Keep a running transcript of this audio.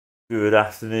Good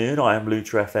afternoon. I am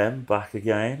Lucha FM back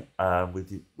again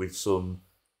with some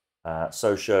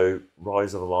Sochaux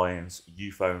Rise of the Lions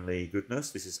youth only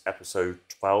goodness. This is episode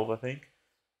 12, I think.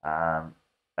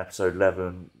 Episode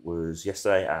 11 was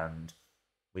yesterday, and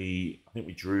I think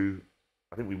we drew.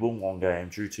 I think we won one game,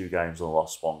 drew two games, and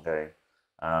lost one game.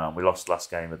 We lost the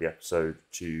last game of the episode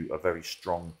to a very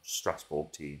strong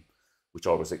Strasbourg team, which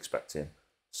I was expecting.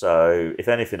 So, if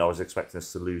anything, I was expecting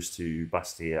us to lose to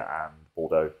Bastia and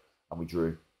Bordeaux, and we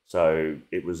drew. So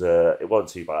it wasn't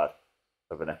too bad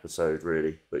of an episode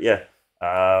really. But yeah,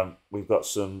 we've got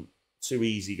two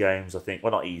easy games. I think,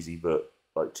 well, not easy, but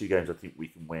like two games I think we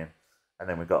can win, and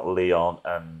then we've got Lyon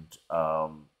and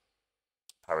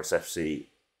Paris FC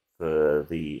for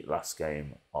the last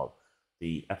game of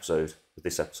the episode, for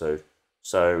this episode.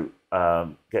 So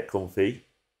get comfy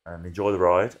and enjoy the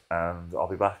ride, and I'll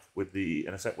be back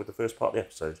in a sec with the first part of the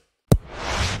episode.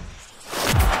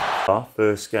 Our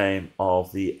first game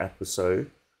of the episode,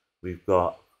 we're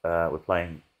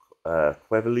playing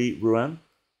Quevilly Rouen.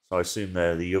 So I assume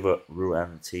they're the other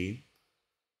Rouen team,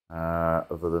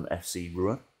 other than FC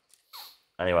Rouen.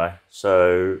 Anyway,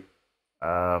 so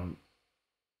yeah,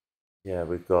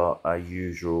 we've got our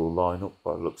usual lineup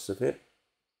by the looks of it.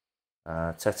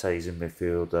 Tete's in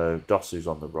midfield though, Dosu's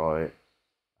on the right,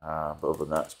 but other than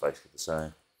that, it's basically the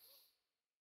same.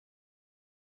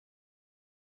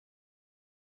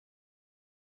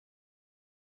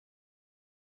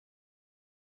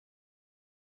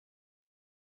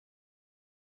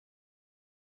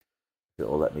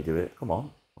 It'll let me do it. Come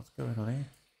on, what's going on here?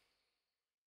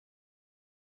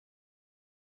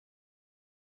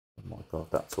 Oh my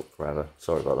god, that took forever.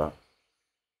 Sorry about that.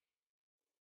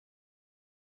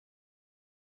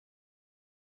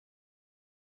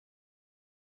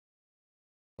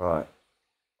 Right,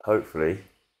 hopefully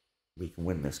we can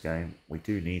win this game. We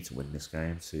do need to win this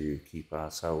game to keep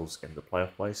ourselves in the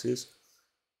playoff places.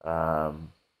 We'll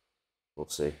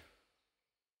see.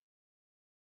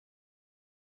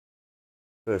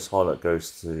 First highlight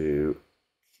goes to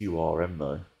QRM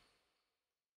though,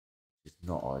 which is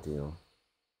not ideal.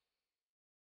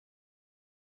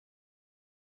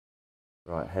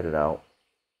 Right, headed out.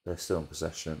 They're still in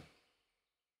possession.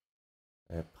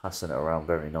 They're passing it around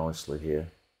very nicely here.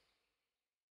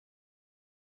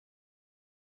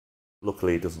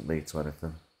 Luckily, it doesn't lead to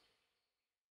anything.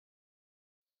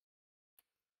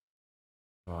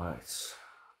 Right,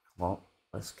 come on,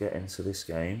 let's get into this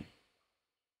game.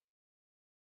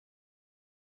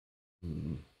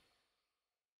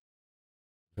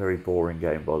 Very boring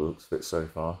game by the looks of it so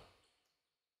far.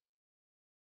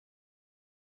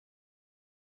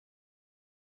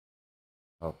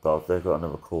 Oh god, they've got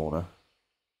another corner.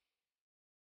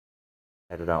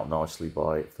 Headed out nicely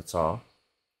by Fatah.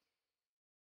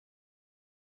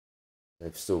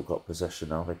 They've still got possession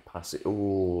now. They pass it.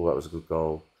 Oh, that was a good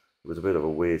goal. It was a bit of a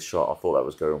weird shot. I thought that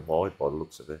was going wide by the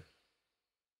looks of it.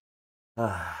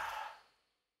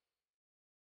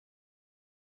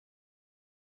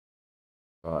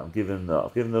 Right, I've given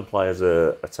the players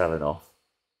a telling off.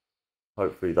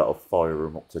 Hopefully that'll fire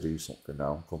them up to do something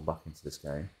now and come back into this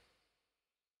game.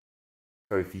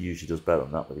 Kofi usually does better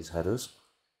than that with his headers.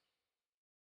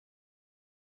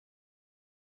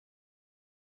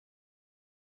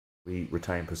 We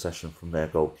retain possession from their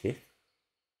goal kick.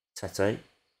 Tete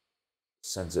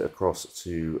sends it across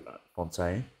to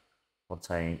Fontaine.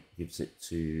 Fontaine gives it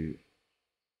to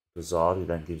Bazard, who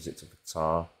then gives it to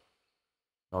Qatar.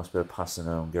 Nice bit of passing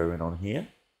on going on here.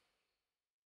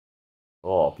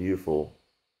 Oh, beautiful.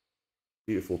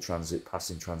 Beautiful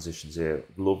passing transitions here.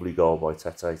 Lovely goal by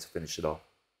Tete to finish it off.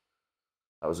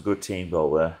 That was a good team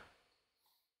goal there.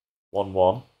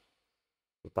 1-1.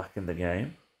 We're back in the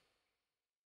game.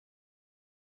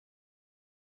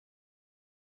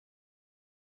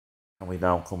 Can we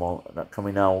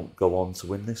now go on to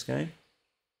win this game?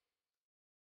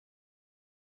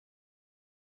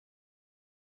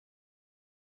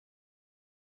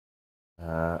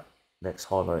 Next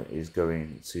highlight is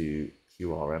going to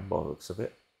QRM by the looks of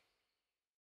it.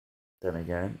 Then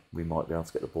again, we might be able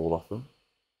to get the ball off them.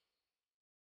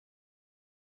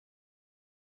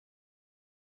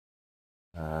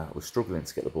 We're struggling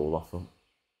to get the ball off them.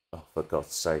 Oh, for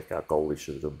God's sake, our goalie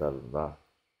should have done better than that.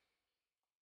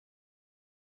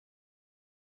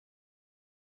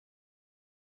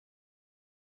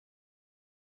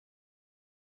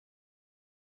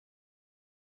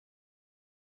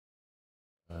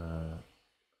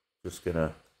 Just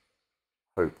gonna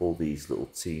hope all these little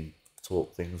team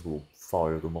talk things will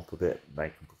fire them up a bit and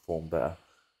make them perform better.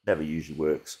 Never usually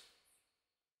works.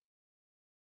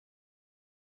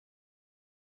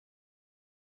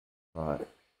 Right.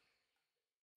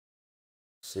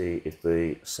 see if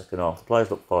the second half, the players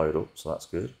look fired up, so that's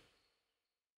good.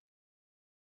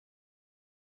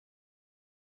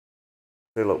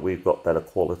 I feel like we've got better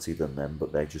quality than them,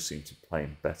 but they just seem to be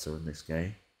playing better in this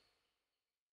game.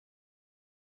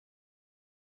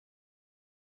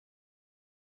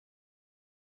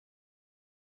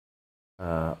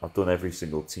 I've done every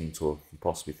single team talk you can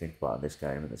possibly think about in this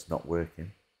game, and it's not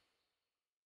working.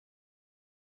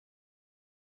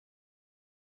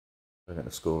 They're going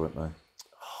to score, aren't they?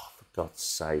 Oh, for God's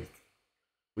sake.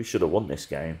 We should have won this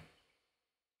game.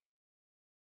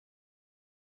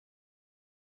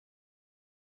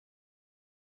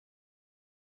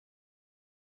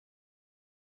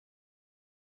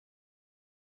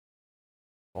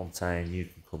 Fontaine, you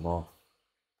can come off.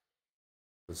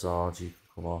 Lazard, you can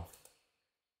come off.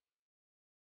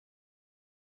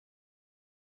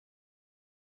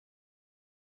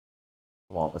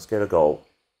 Come on, let's get a goal.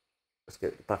 Let's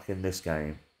get back in this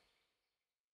game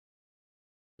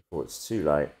before it's too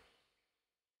late.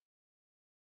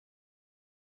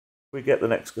 We get the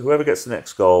next, whoever gets the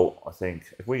next goal, I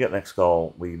think, if we get the next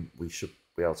goal, we should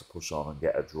be able to push on and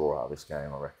get a draw out of this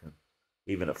game, I reckon.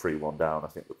 Even at 3-1 down, I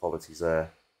think the quality's there.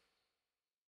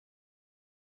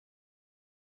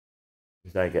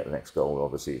 If they get the next goal,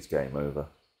 obviously it's game over.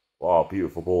 Wow,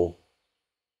 beautiful ball.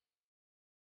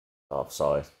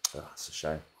 Offside. Oh, that's a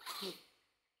shame.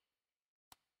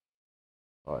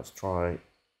 All right, let's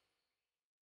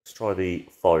try the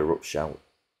fire up shout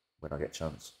when I get a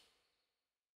chance.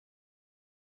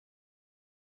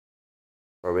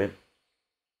 Throw in.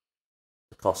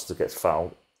 The Costa gets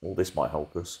fouled. All this might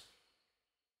help us.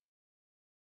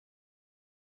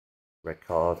 Red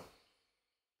card.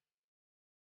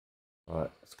 All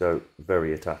right, let's go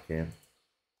very attacking.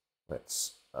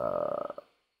 Let's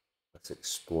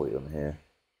exploit them here.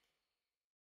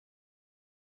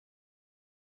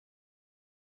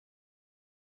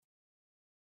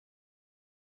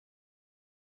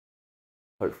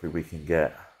 Hopefully we can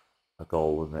get a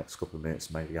goal in the next couple of minutes,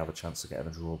 maybe have a chance of getting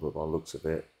a draw, but by the looks of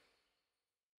it,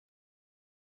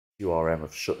 URM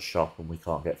have shut shop and we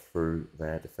can't get through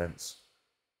their defence.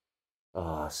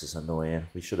 Ah, this is annoying.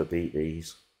 We should have beat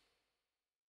these.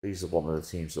 These are one of the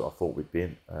teams that I thought we'd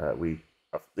been.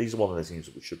 These are one of the teams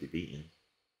that we should be beating.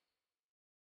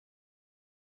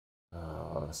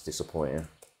 Oh, that's disappointing.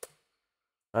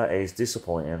 That is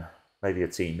disappointing. Maybe a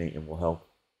team meeting will help.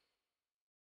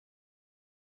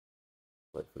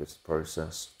 Wait for this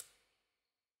process.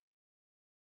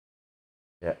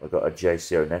 Yeah, we've got a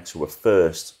JCO next. We're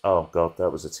first. Oh God,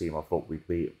 that was a team I thought we'd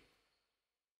beat.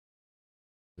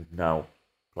 We're now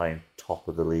playing top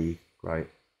of the league. Great.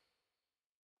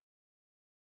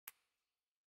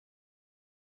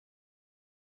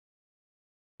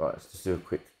 Right, let's just do a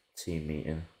quick team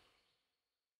meeting.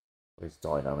 Where's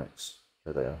dynamics?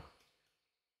 There they are.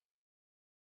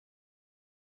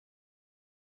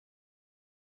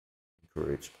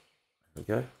 Encourage. There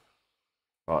we go.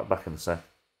 Right, back in the set.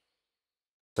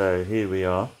 So here we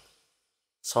are.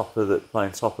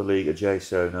 Playing top of the league at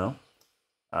JCO now.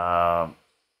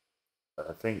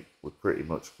 I think we're pretty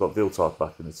much got Viltard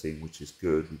back in the team, which is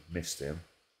good. We've missed him.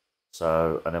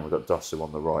 So, and then we've got Dussu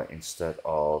on the right instead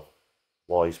of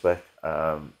Weisbeck.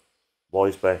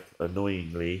 Weisbeck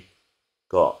annoyingly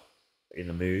got in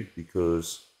the mood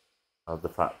because of the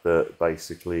fact that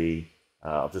basically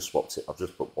I've just swapped it. I've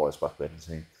just put Weisbeck in the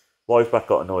team. Weisbeck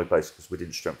got annoyed basically because we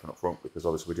didn't strengthen up front because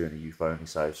obviously we're doing a youth only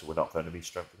save, so we're not going to be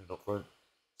strengthening up front.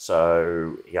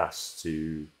 So he has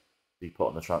to be put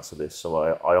on the transfer list. So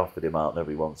I offered him out and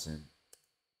everybody wants him,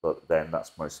 but then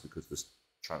that's mostly because the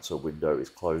transfer window is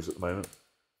closed at the moment.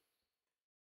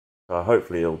 So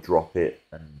hopefully he'll drop it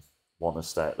and want to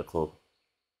stay at the club,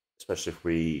 especially if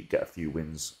we get a few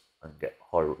wins and get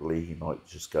higher up the league. He might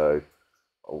just go,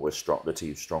 "Oh, we're strong. The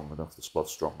team's strong enough. The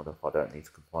squad's strong enough. I don't need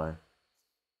to complain."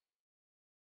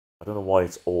 I don't know why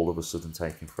it's all of a sudden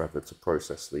taking forever to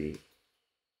process to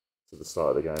the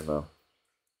start of the game now.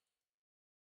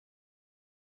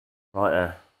 Right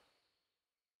there.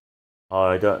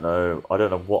 I don't know. I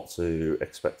don't know what to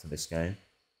expect in this game.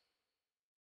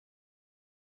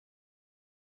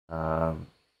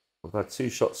 We've had 2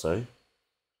 shots though.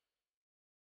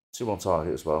 2 on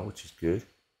target as well, which is good.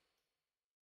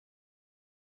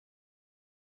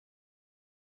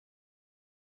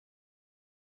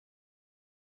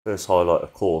 First highlight,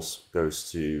 of course,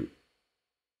 goes to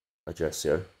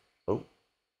Ajaccio. Oh,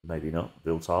 maybe not.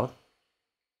 Viltard.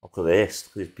 Look at this.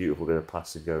 Look at this beautiful bit of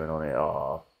passing going on here.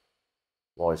 Ah,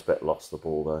 Weisbeck lost the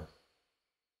ball though.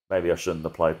 Maybe I shouldn't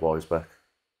have played Weisbeck.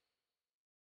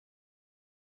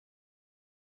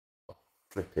 Oh,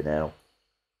 flipping hell.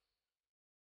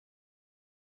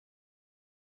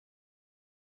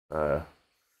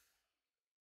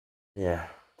 Yeah,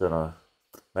 don't know.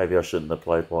 Maybe I shouldn't have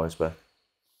played Wiseback.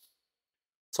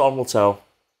 Time will tell.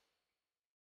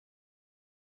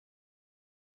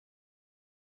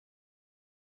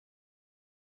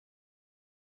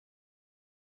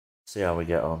 See how we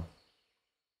get on.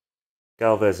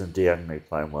 Galvez and Diagne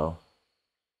playing well.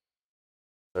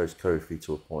 So is Kofi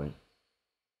to a point.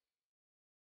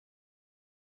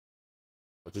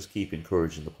 I'll just keep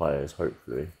encouraging the players,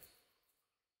 hopefully.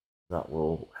 That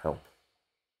will help.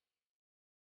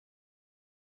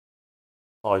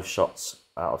 5 shots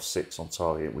out of 6 on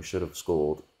target. We should have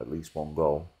scored at least 1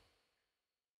 goal.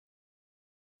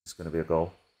 It's going to be a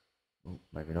goal.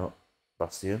 Maybe not.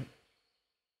 Bastien.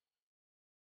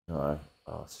 No.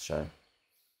 Oh, it's a shame.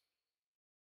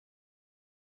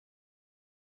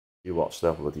 You watched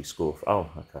that bloody score. Oh,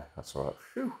 okay. That's all right.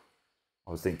 Phew.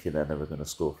 I was thinking they're never going to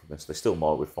score from this. They still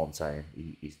might with Fontaine.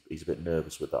 He's a bit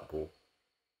nervous with that ball.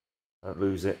 Don't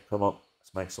lose it. Come on.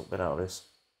 Let's make something out of this.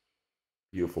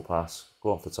 Beautiful pass.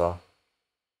 Go on, Fatah.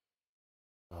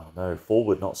 Oh, no.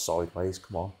 Forward, not sideways.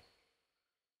 Come on.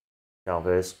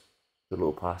 Galvez. Good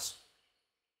little pass.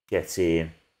 Get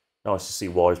in. Nice to see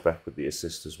Wiseback with the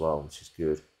assist as well, which is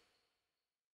good.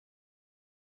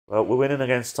 Well, we're winning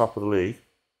against top of the league.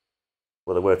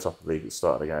 Well, they were top of the league at the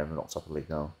start of the game. They're not top of the league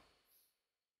now.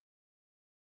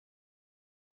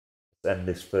 Let's end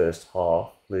this first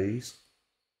half, please.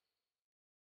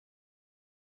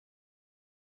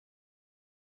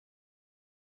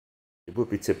 It would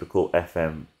be typical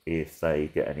FM if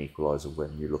they get an equaliser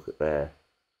when you look at their...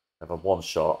 They've had 1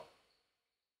 shot,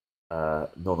 none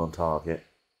on target.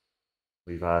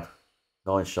 We've had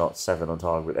 9 shots, 7 on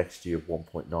target with XG of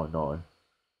 1.99.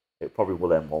 It probably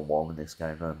will end 1-1 in this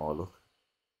game, no my luck.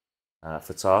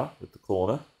 Fatah with the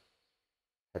corner.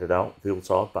 Headed out.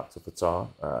 Viltard back to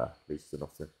Fatah. Leads to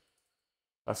nothing.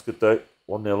 That's good though.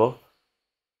 1-0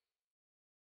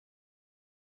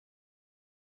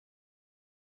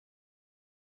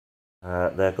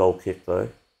 up. Their goal kick though.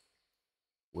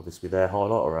 Will this be their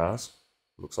highlight or ours?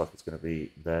 Looks like it's going to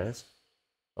be theirs.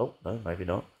 Oh, no, maybe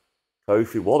not.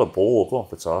 Kofi, what a ball. Go on,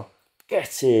 Fatah.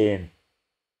 Get in.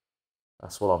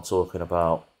 That's what I'm talking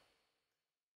about.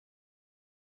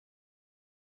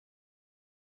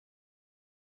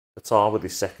 Fatah with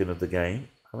his 2nd of the game.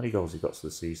 How many goals he got for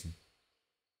the season?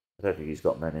 I don't think he's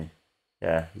got many.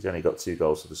 Yeah, he's only got 2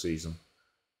 goals for the season.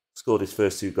 Scored his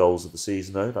first 2 goals of the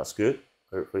season though. That's good.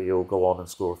 Hopefully he'll go on and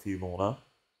score a few more now.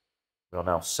 We are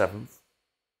now 7th.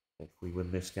 If we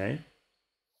win this game.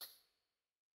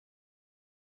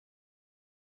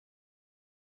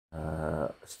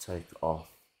 Let's take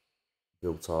off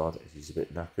Viltard as he's a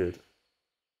bit knackered.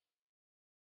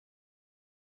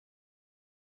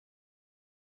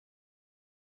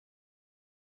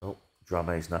 Oh,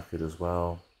 Drame's knackered as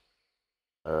well.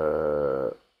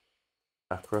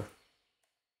 Accra.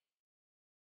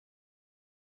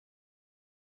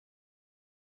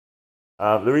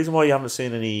 The reason why you haven't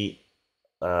seen any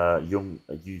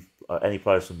any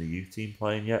players from the youth team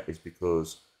playing yet is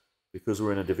because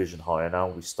we're in a division higher now.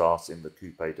 We start in the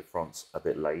Coupe de France a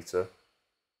bit later,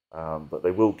 but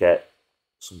they will get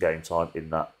some game time in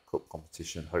that cup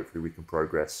competition. Hopefully, we can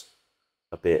progress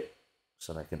a bit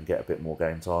so they can get a bit more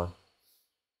game time.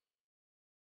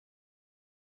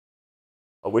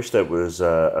 I wish there was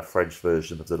a French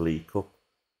version of the League Cup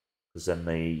because then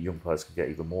the young players can get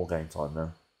even more game time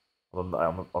now.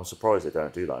 I'm surprised they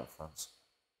don't do that in France.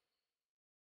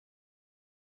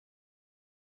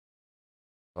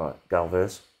 Right,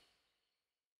 Galvez.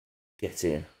 Get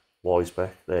in.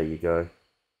 Wiseback, there you go.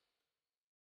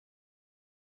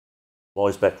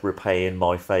 Wiseback repaying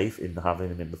my faith in having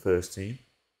him in the first team.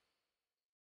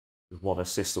 With 1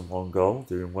 assist and 1 goal,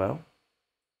 doing well.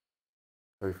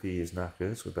 Kofi is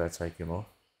knackered, so we better take him off.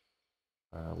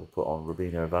 We'll put on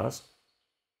Rubino Vaz.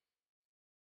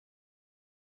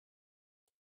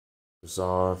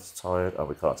 Hazard's tired. Oh,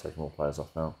 we can't take more players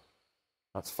off now.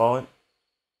 That's fine.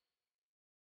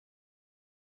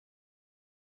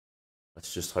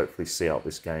 Let's just hopefully see out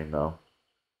this game now.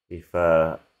 If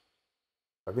I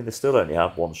mean, they still only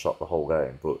have 1 shot the whole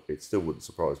game, but it still wouldn't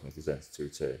surprise me if it ends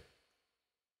 2-2. The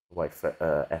way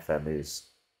FM is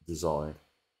designed.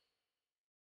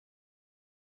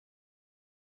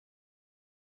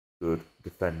 Good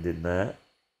defending there.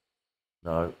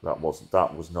 No, that wasn't.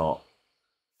 That was not.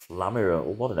 Flamiron.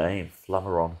 Oh, what a name.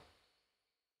 Flamiron.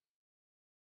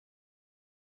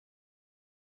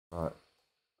 Right.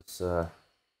 Let's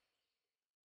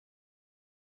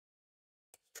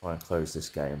try and close this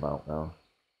game out now.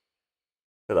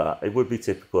 Look at that. It would be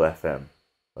typical FM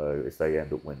if they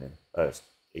end up winning.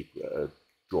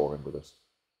 Drawing with us.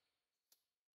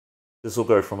 This will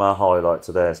go from our highlight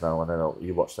to theirs now, and then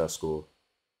you watch their score.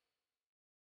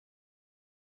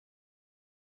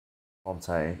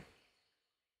 Fontaine.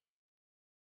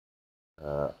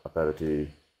 I better do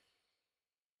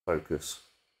focus.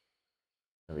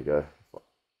 There we go.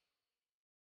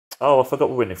 Oh, I forgot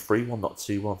we're winning 3-1, not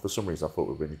 2-1. For some reason, I thought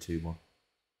we were winning 2-1.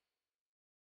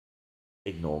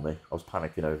 Ignore me. I was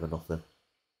panicking over nothing.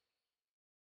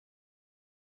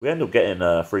 We end up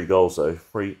getting 3 goals though.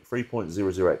 3.00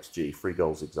 xg, 3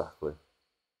 goals exactly.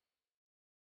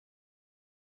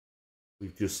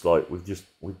 We've just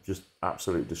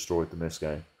absolutely destroyed them this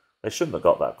game. They shouldn't have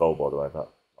got that goal, by the way.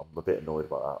 I'm a bit annoyed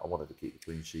about that. I wanted to keep the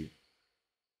clean sheet.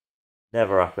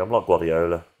 Never happy. I'm like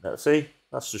Guardiola. Now, see,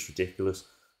 that's just ridiculous.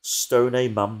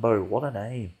 Stone Mambo, what a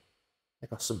name! They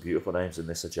got some beautiful names in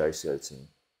this JCO team.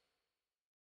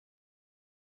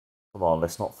 Come on,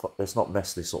 let's not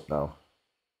mess this up now.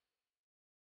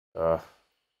 Can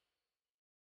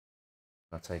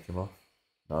I take him off?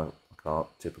 No, I can't.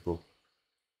 Typical.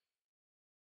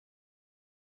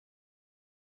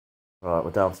 Right,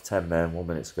 we're down to 10 men. 1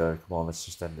 minute to go. Come on, let's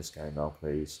just end this game now,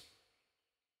 please.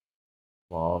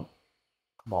 Come on.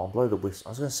 Come on, blow the whistle. I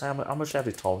was going to say, how much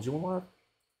added time do you want to have?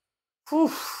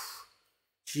 Whew.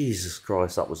 Jesus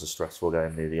Christ, that was a stressful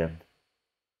game near the end.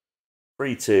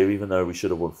 3-2, even though we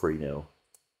should have won 3-0.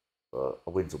 But a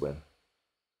win's a win.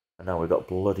 And now we've got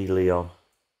bloody Leon.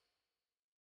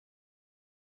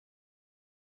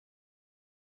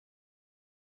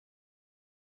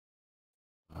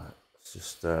 Right, let's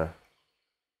just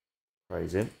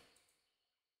praise him.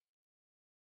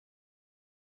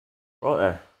 Right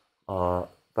there.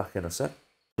 Back in a sec.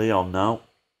 Leon now.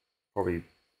 Probably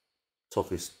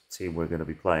toughest team we're going to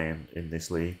be playing in this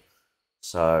league.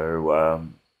 So,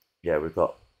 yeah, we've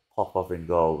got Popov in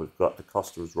goal. We've got Da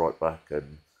Costa as right back,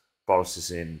 and Boris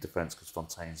is in defence because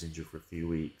Fontaine's injured for a few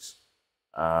weeks.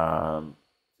 I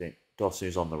think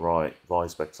Dossu's on the right,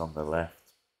 Weisbeck's on the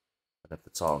left, and then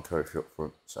Fatar and Kofi up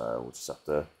front. So we'll just have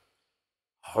to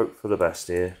hope for the best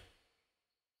here.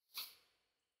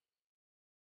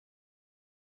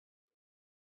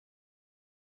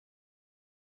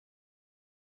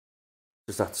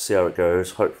 Just have to see how it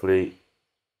goes. Hopefully,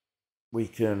 we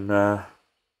can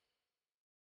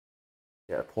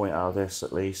get a point out of this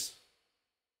at least.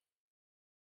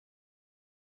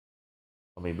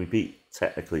 I mean, we beat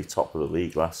technically top of the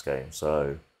league last game,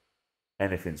 so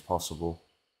anything's possible.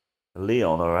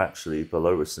 Leon are actually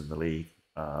below us in the league,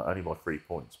 only by 3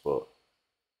 points, but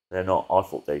they're not. I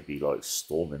thought they'd be like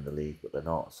storming the league, but they're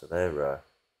not. So they're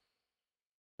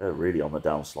really on the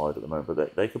downslide at the moment.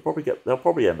 But they could probably they'll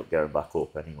probably end up going back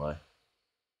up anyway.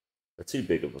 They're too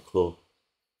big of a club.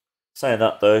 Saying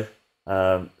that though,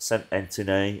 Saint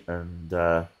Etienne and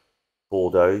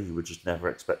Bordeaux, you would just never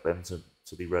expect them to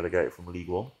be relegated from League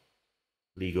One,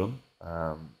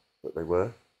 but they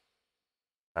were,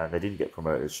 and they didn't get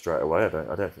promoted straight away. I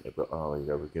don't think they've got. Oh, there you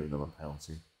go. We're giving them a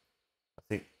penalty. I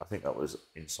think that was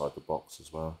inside the box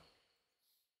as well.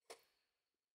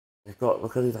 They've got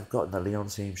look at who they've got in the Leon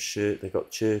team shirt. They've got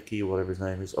Cherky or whatever his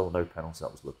name is. Oh no penalty.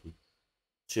 That was lucky.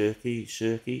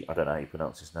 Cherky. I don't know how you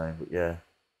pronounce his name, but yeah,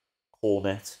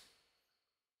 Cornet.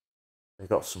 They've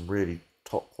got some really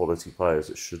top quality players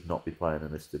that should not be playing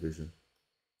in this division.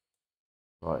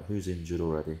 Right, who's injured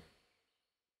already?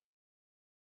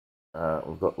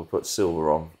 We'll put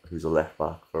Silver on, who's a left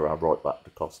back, for our right back, Da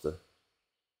Costa.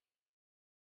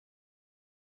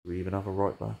 Do we even have a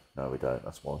right back? No, we don't.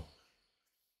 That's why.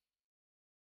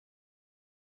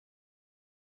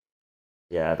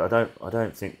 Yeah, I don't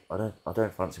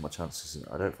fancy my chances.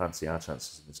 I don't fancy our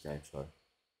chances in this game. So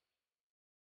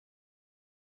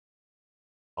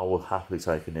I will happily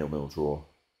take a 0-0 draw.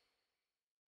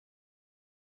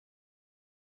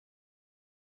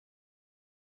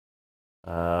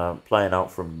 Playing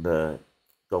out from the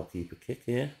goalkeeper kick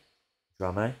here,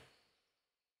 Drame.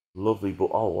 Lovely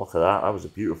ball. Oh, look at that! That was a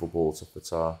beautiful ball to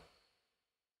Fatar.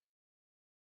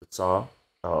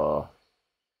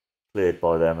 Cleared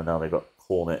by them, and now they've got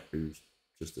Cornet, who's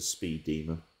just a speed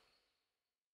demon.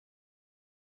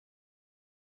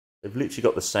 They've literally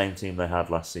got the same team they had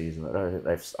last season. I don't think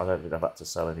they've had to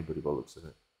sell anybody by the looks of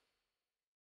it.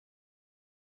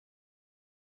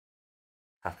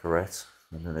 Hakaret,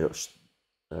 and then they got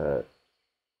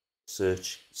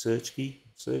Searchkey.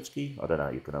 I don't know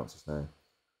how you pronounce his name.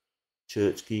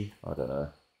 Churchkey. I don't know.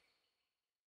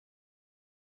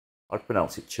 I'd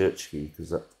pronounce it Churchkey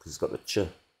because it's got the ch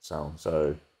sound.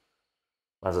 So,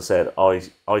 as I said,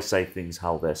 I say things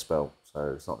how they're spelled,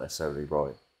 so it's not necessarily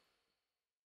right.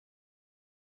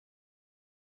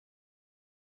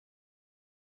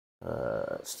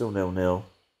 Still 0-0.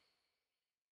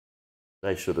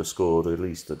 They should have scored at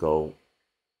least a goal,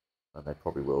 and they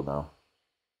probably will now.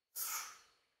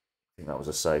 I think that was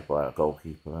a save by our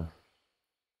goalkeeper there.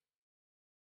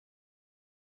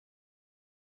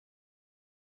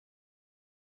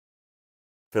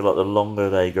 I feel like the longer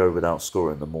they go without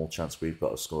scoring, the more chance we've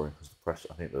got of scoring, because the pressure,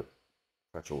 I think the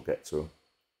pressure will get to them.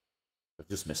 They've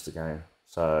just missed the game.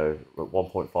 So at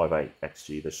 1.58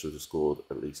 XG, they should have scored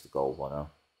at least a goal by now.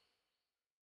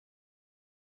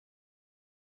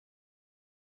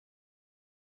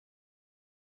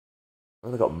 Oh,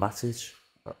 they got Matic.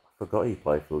 I forgot he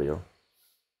played for Lille.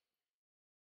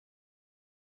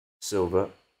 Silva,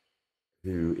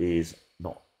 who is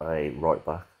not a right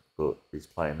back, but he's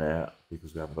playing there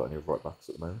because we haven't got any right backs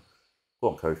at the moment. Go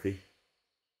on, Kofi.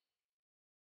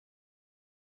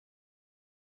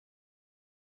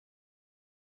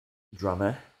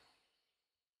 Drame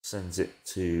sends it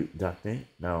to Dagny.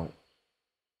 Now,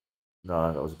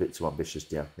 no, that was a bit too ambitious,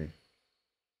 Dagny.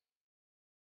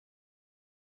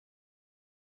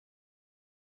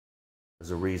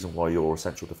 There's a reason why you're a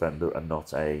central defender and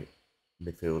not a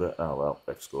midfielder. Oh well,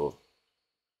 they've scored.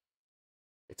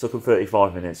 It took them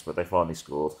 35 minutes, but they finally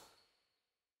scored.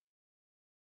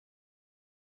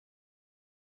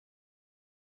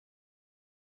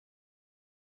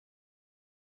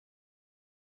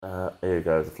 Here we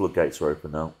go. The floodgates are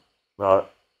open now. Right,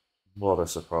 what a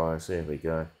surprise! Here we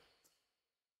go.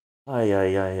 Aye,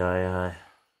 aye, aye, aye, aye.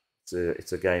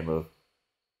 It's a game of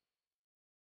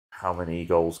how many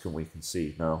goals can we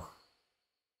concede now.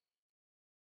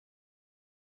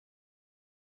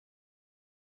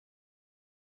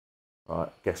 Right,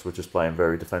 guess we're just playing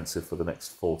very defensive for the next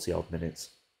 40 odd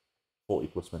minutes, 40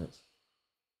 plus minutes.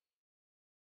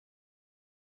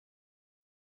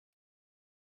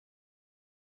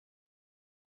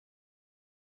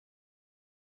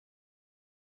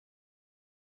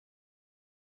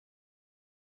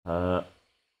 Are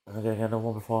they going to get another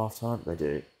one before half time? They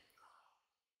do.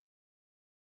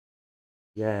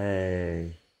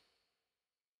 Yay!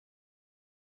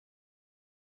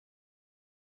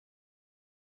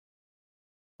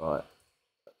 Right,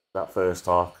 that first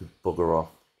half could bugger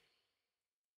off.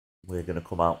 We're going to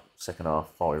come out second half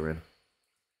firing,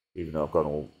 even though I've gone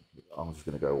all. I'm just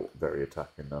going to go very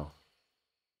attacking now.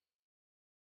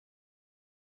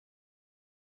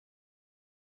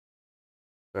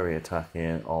 Very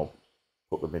attacking. I'll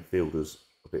put the midfielders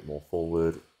a bit more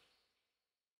forward.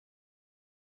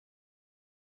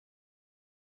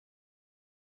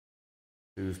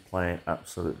 Who's playing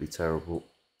absolutely terrible?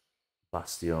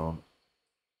 Bastion.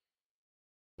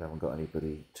 We haven't got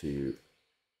anybody to.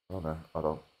 Oh no, I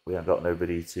don't. We haven't got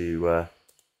nobody to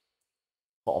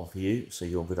put on for you, so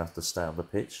you're going to have to stay on the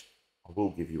pitch. I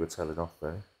will give you a telling off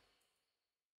though.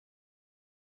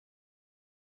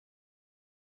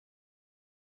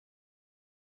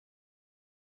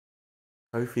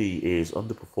 Kofi is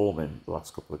underperforming the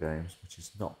last couple of games, which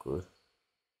is not good.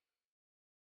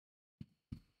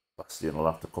 Bastion will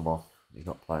have to come off. He's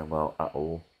not playing well at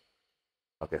all.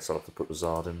 I guess I'll have to put the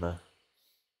Zard in there.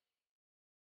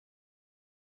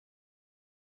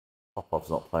 Popov's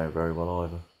not playing very well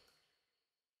either.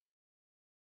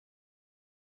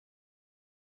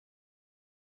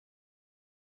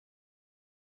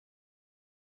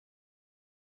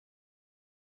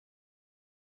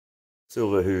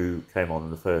 Silva, who came on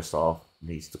in the first half,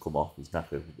 needs to come off. He's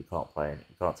knackered. We can't play.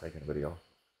 We can't take anybody off.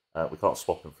 We can't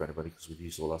swap him for anybody because we've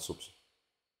used all our subs.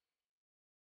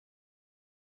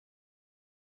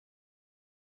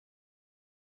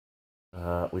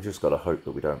 We just got to hope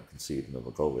that we don't concede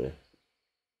another goal here.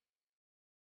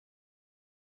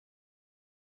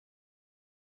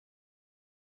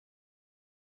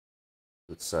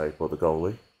 Good save by the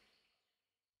goalie.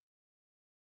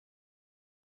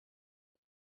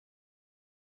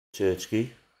 Churchkey.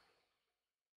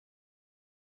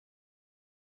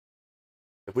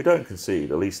 If we don't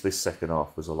concede, at least this second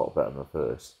half was a lot better than the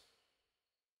first.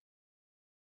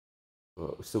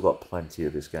 But we've still got plenty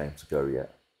of this game to go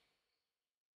yet.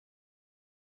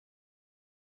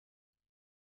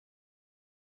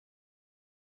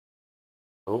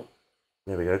 Oh,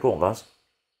 there we go. Go on, lads.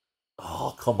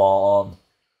 Oh, come on.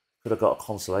 Could have got a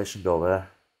consolation goal there.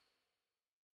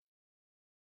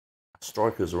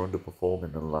 Strikers are underperforming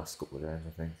in the last couple of games,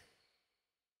 I think.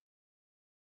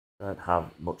 Don't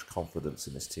have much confidence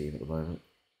in this team at the moment.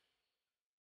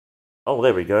 Oh,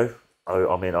 there we go.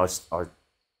 Oh, I mean,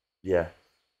 yeah,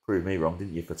 proved me wrong,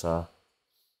 didn't you, Fatah?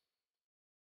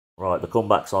 Right, the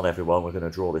comeback's on, everyone. We're going to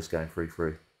draw this game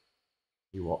 3-3.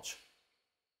 You watch.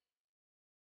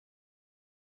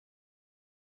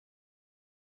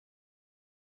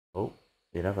 Oh,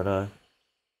 you never know.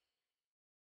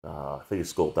 I think he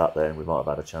scored that there and we might have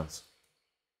had a chance.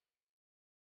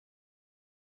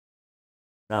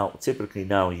 Now, typically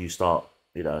now you start,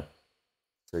 to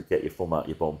get your thumb out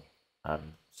your bum and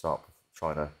start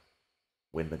trying to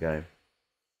win the game.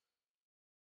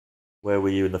 Where were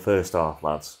you in the first half,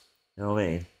 lads? You know what I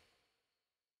mean?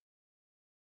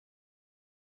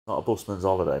 Not a busman's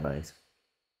holiday, mate.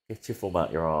 Get your thumb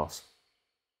out your arse.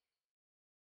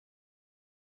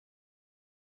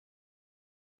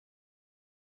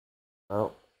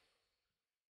 Oh,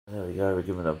 there we go. We're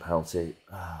giving them a penalty.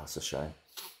 Ah, that's a shame.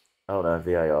 Oh no,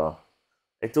 VAR.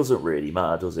 It doesn't really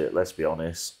matter, does it? Let's be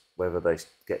honest. Whether they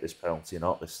get this penalty or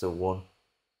not, they still won.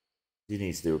 Do you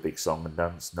need to do a big song and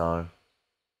dance? No.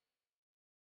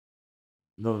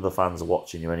 None of the fans are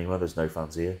watching you anyway. There's no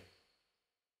fans here.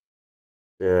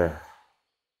 Yeah.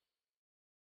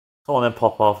 Come on then,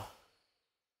 pop off.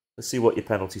 Let's see what your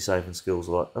penalty saving skills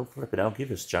are like. Oh, flipping hell,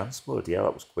 give us a chance. Bloody hell,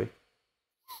 that was quick.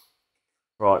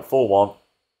 Right, 4-1.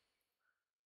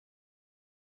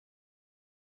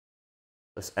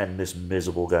 Let's end this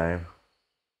miserable game.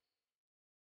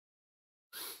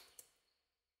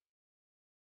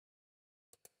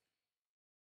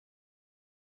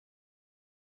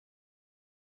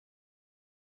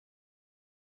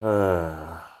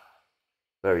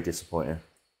 Very disappointing.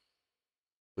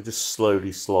 We're just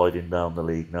slowly sliding down the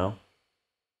league now.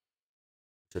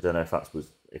 I don't know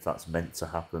if that's meant to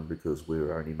happen because we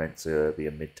were only meant to be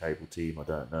a mid-table team. I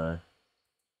don't know.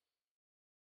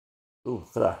 Ooh,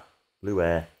 look at that blue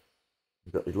air.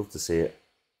 You'd love to see it.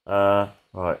 Right.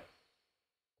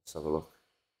 Let's have a look.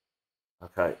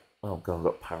 Okay. Oh god, I've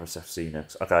got Paris FC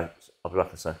next. Okay, I'll be back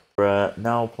in a sec. We're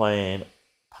now playing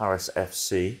Paris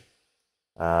FC.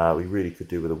 We really could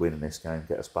do with a win in this game,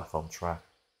 get us back on track.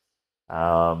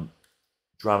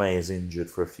 Dramé is injured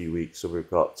for a few weeks, so we've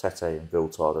got Tete and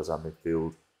Viltard as our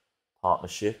midfield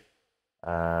partnership.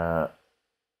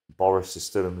 Boris is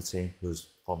still in the team because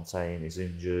Fontaine is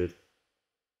injured.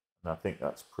 And I think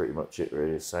that's pretty much it,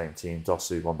 really. Same team.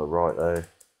 Dosu on the right, though.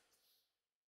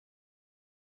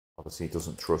 Obviously, he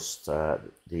doesn't trust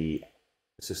the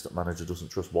assistant manager doesn't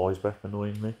trust Weisbeck,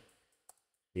 annoyingly.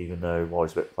 Even though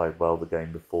Weisbeck played well the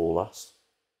game before last.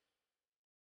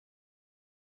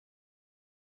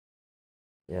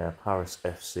 Yeah, Paris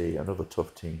FC, another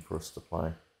tough team for us to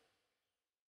play.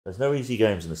 There's no easy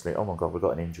games in this league. Oh my god, we've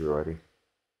got an injury already.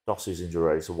 Dossie's injury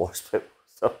already, so Weisbeck.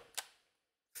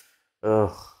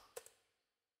 Ugh.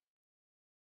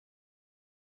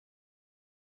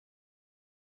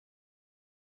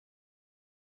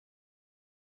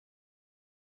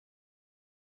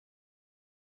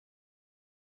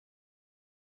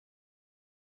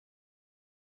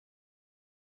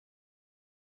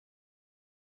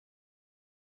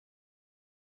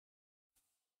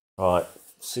 Right,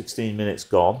 16 minutes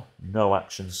gone. No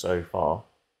action so far.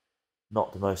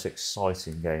 Not the most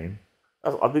exciting game.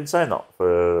 I've been saying that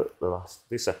for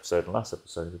this episode and last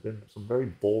episode. There've been some very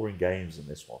boring games in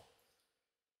this one.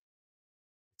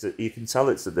 You can tell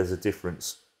that there's a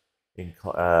difference in.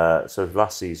 So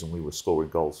last season we were scoring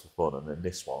goals for fun, and then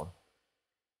this one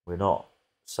we're not.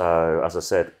 So as I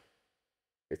said,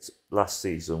 it's last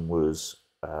season was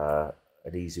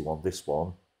an easy one. This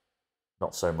one,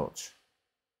 not so much.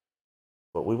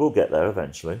 But we will get there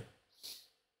eventually.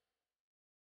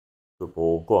 Good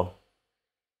ball. Go on.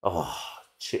 Oh,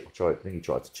 chip! I think he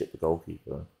tried to chip the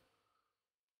goalkeeper.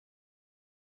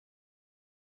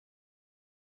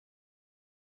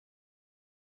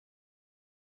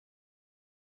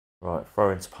 Right,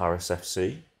 throw into Paris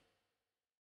FC.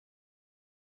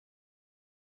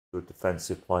 Good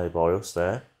defensive play by us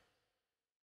there.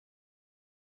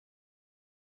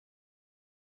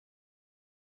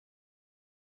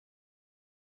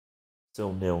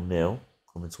 Still 0-0,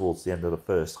 coming towards the end of the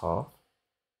first half.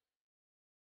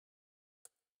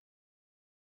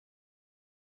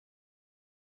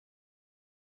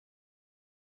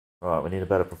 Right, we need a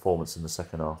better performance in the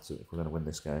second half if we're going to win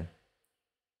this game.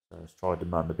 So let's try to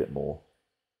demand a bit more.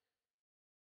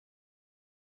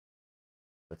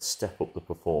 Let's step up the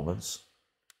performance.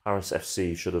 Paris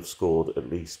FC should have scored at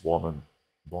least one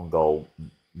goal,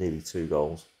 nearly 2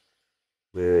 goals.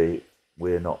 We're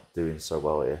not doing so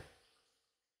well here.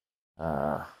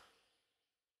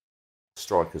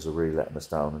 Strikers are really letting us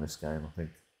down in this game, I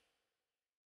think.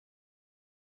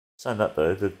 Saying that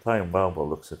though, they're playing well by the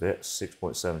looks of it.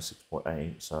 6.7,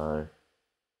 6.8, so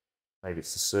maybe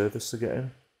it's the service to get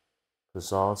in.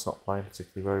 Hazard's not playing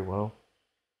particularly very well,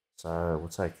 so we'll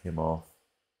take him off.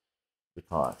 We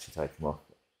can't actually take him off.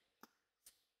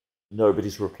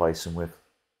 Nobody's replacing with.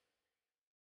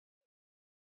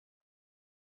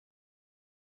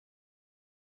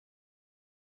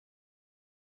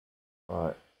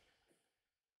 Right.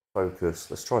 Focus.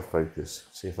 Let's try focus.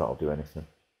 See if that'll do anything.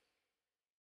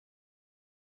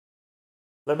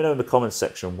 Let me know in the comments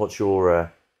section what's your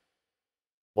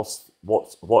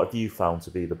what have you found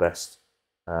to be the best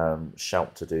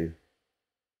shout to do,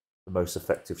 the most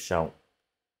effective shout.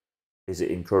 Is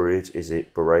it encourage? Is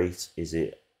it berate? Is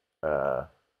it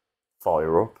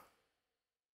fire up?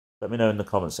 Let me know in the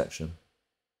comment section.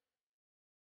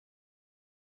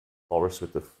 Boris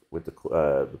with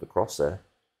the cross there.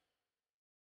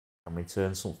 Can we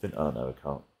turn something? Oh no, we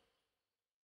can't.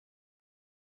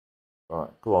 Right,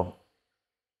 go on.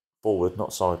 Forward,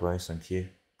 not sideways. Thank you.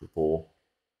 Good ball.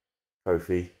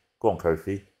 Kofi. Go on,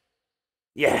 Kofi.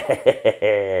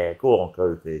 Yeah! Go on,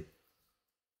 Kofi.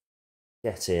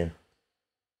 Get in.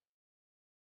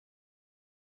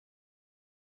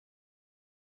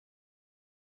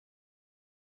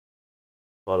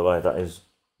 By the way, that is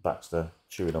Baxter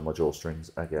chewing on my drawstrings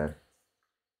again.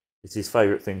 It's his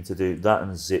favourite thing to do. That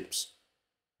and zips.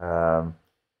 The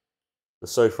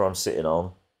sofa I'm sitting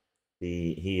on,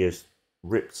 he has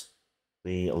ripped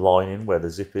the lining where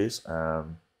the zip is. So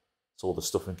all the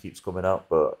stuffing keeps coming out,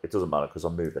 but it doesn't matter because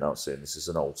I'm moving out soon. This is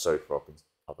an old sofa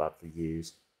I've had for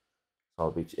years.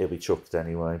 So it'll be chucked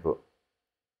anyway. But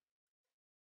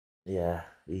yeah,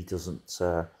 he doesn't.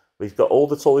 He's got all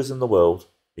the toys in the world.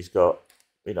 He's got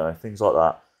things like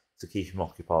that to keep him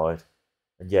occupied,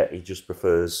 and yet he just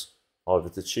prefers either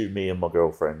to chew me and my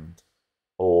girlfriend,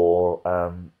 or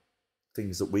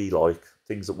things that we like,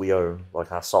 things that we own,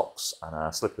 like our socks and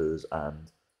our slippers and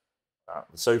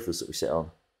the sofas that we sit on.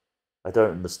 I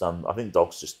don't understand. I think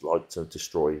dogs just like to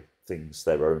destroy things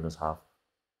their owners have.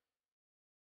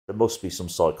 There must be some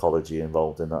psychology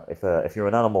involved in that. If you're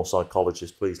an animal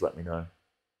psychologist, please let me know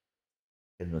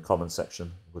in the comment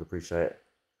section. Would appreciate it.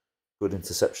 Good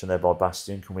interception there by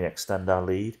Bastion. Can we extend our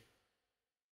lead?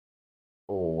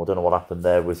 Oh, I don't know what happened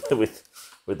there with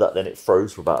that. Then it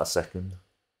froze for about a second.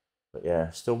 But yeah,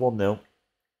 still 1-0.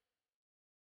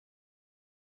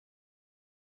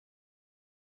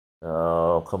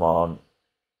 Oh, come on.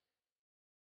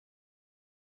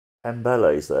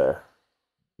 Mbele's there.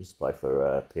 He used to play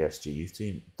for PSG youth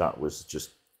team. That was just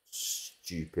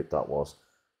stupid, that was.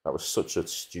 That was such a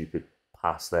stupid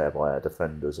pass there by our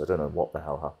defenders. I don't know what the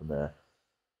hell happened there.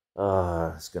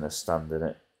 It's going to stand in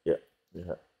it. Yeah.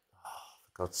 Oh,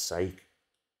 for God's sake.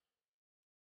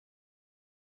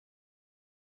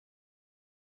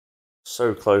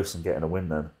 So close and getting a win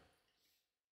then.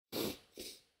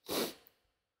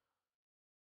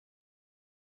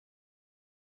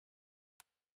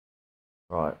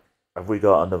 Right. Have we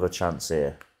got another chance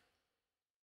here?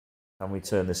 Can we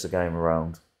turn this game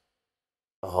around?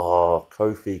 Oh,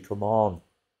 Kofi, come on.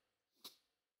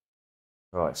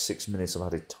 Right, 6 minutes of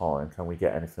added time. Can we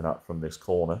get anything up from this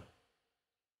corner?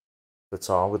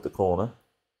 Fatar with the corner.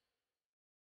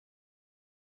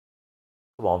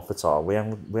 Come on, Fatar. We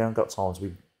haven't got time to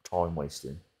be time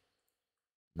wasting.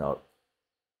 No.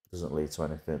 Doesn't lead to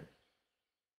anything.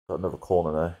 Got another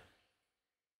corner there.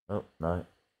 Oh, no.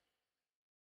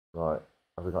 Right.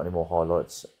 Have we got any more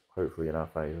highlights? Hopefully in our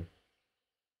favour.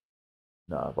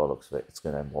 No, by the looks of it, it's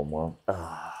going to end 1-1.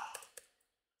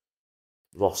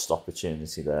 Lost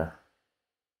opportunity there.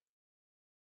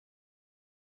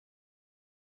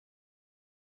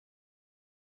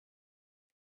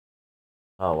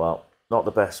 Oh well, not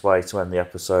the best way to end the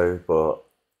episode, but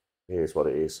here's what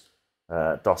it is.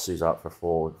 Dossie's out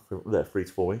for 3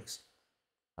 to 4 weeks.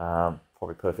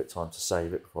 Probably perfect time to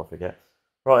save it before I forget.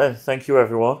 Right then, thank you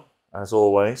everyone, as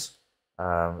always.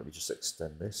 Let me just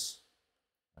extend this.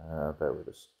 Bear with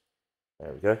us.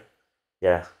 There we go.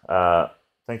 Yeah,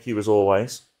 thank you as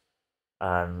always.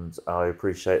 And I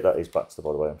appreciate that. Is Baxter,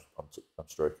 by the way. I'm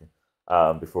stroking.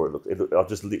 Before it looked, I'm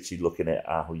just literally looking at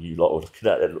how you lot are looking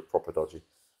at it. It looked proper dodgy.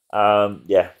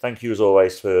 Yeah, thank you as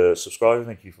always for subscribing.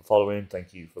 Thank you for following.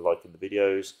 Thank you for liking the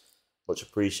videos. Much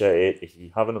appreciated. If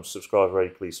you haven't subscribed already,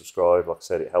 please subscribe. Like I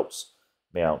said, it helps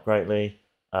me out greatly.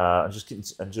 And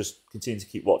just continue to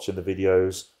keep watching the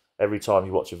videos. Every time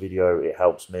you watch a video, it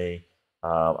helps me.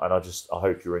 And I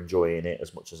hope you're enjoying it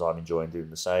as much as I'm enjoying doing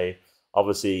the same.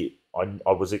 Obviously,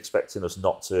 I was expecting us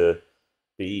not to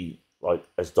be like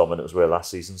as dominant as we were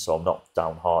last season, so I'm not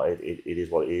downhearted. It is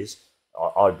what it is.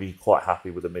 I'd be quite happy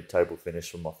with a mid-table finish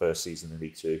from my first season in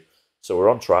League Two. So we're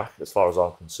on track as far as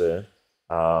I'm concerned.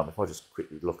 If I just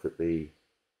quickly look at the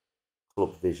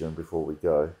club vision before we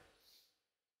go,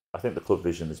 I think the club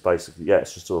vision is basically,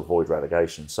 it's just to avoid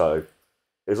relegation. So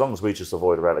as long as we just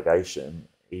avoid relegation,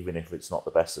 even if it's not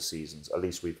the best of seasons, at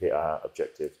least we've hit our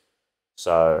objective.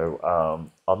 So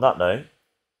on that note,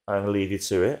 I'm going to leave you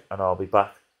to it, and I'll be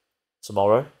back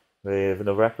tomorrow with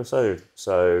another episode.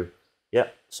 So yeah,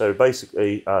 so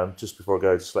basically, just before I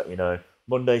go, just let you know,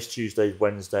 Mondays, Tuesdays,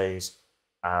 Wednesdays,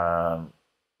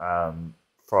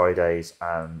 Fridays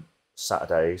and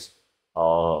Saturdays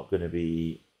are going to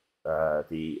be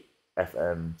the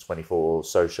FM24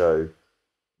 Sochaux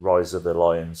Rise of the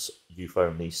Lions youth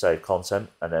only save content,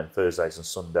 and then Thursdays and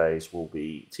Sundays will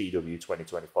be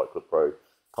TW2025 Club Pro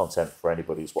content for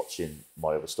anybody who's watching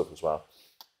my other stuff as well.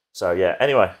 So yeah,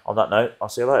 anyway, on that note, I'll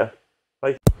see you later.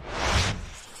 Bye.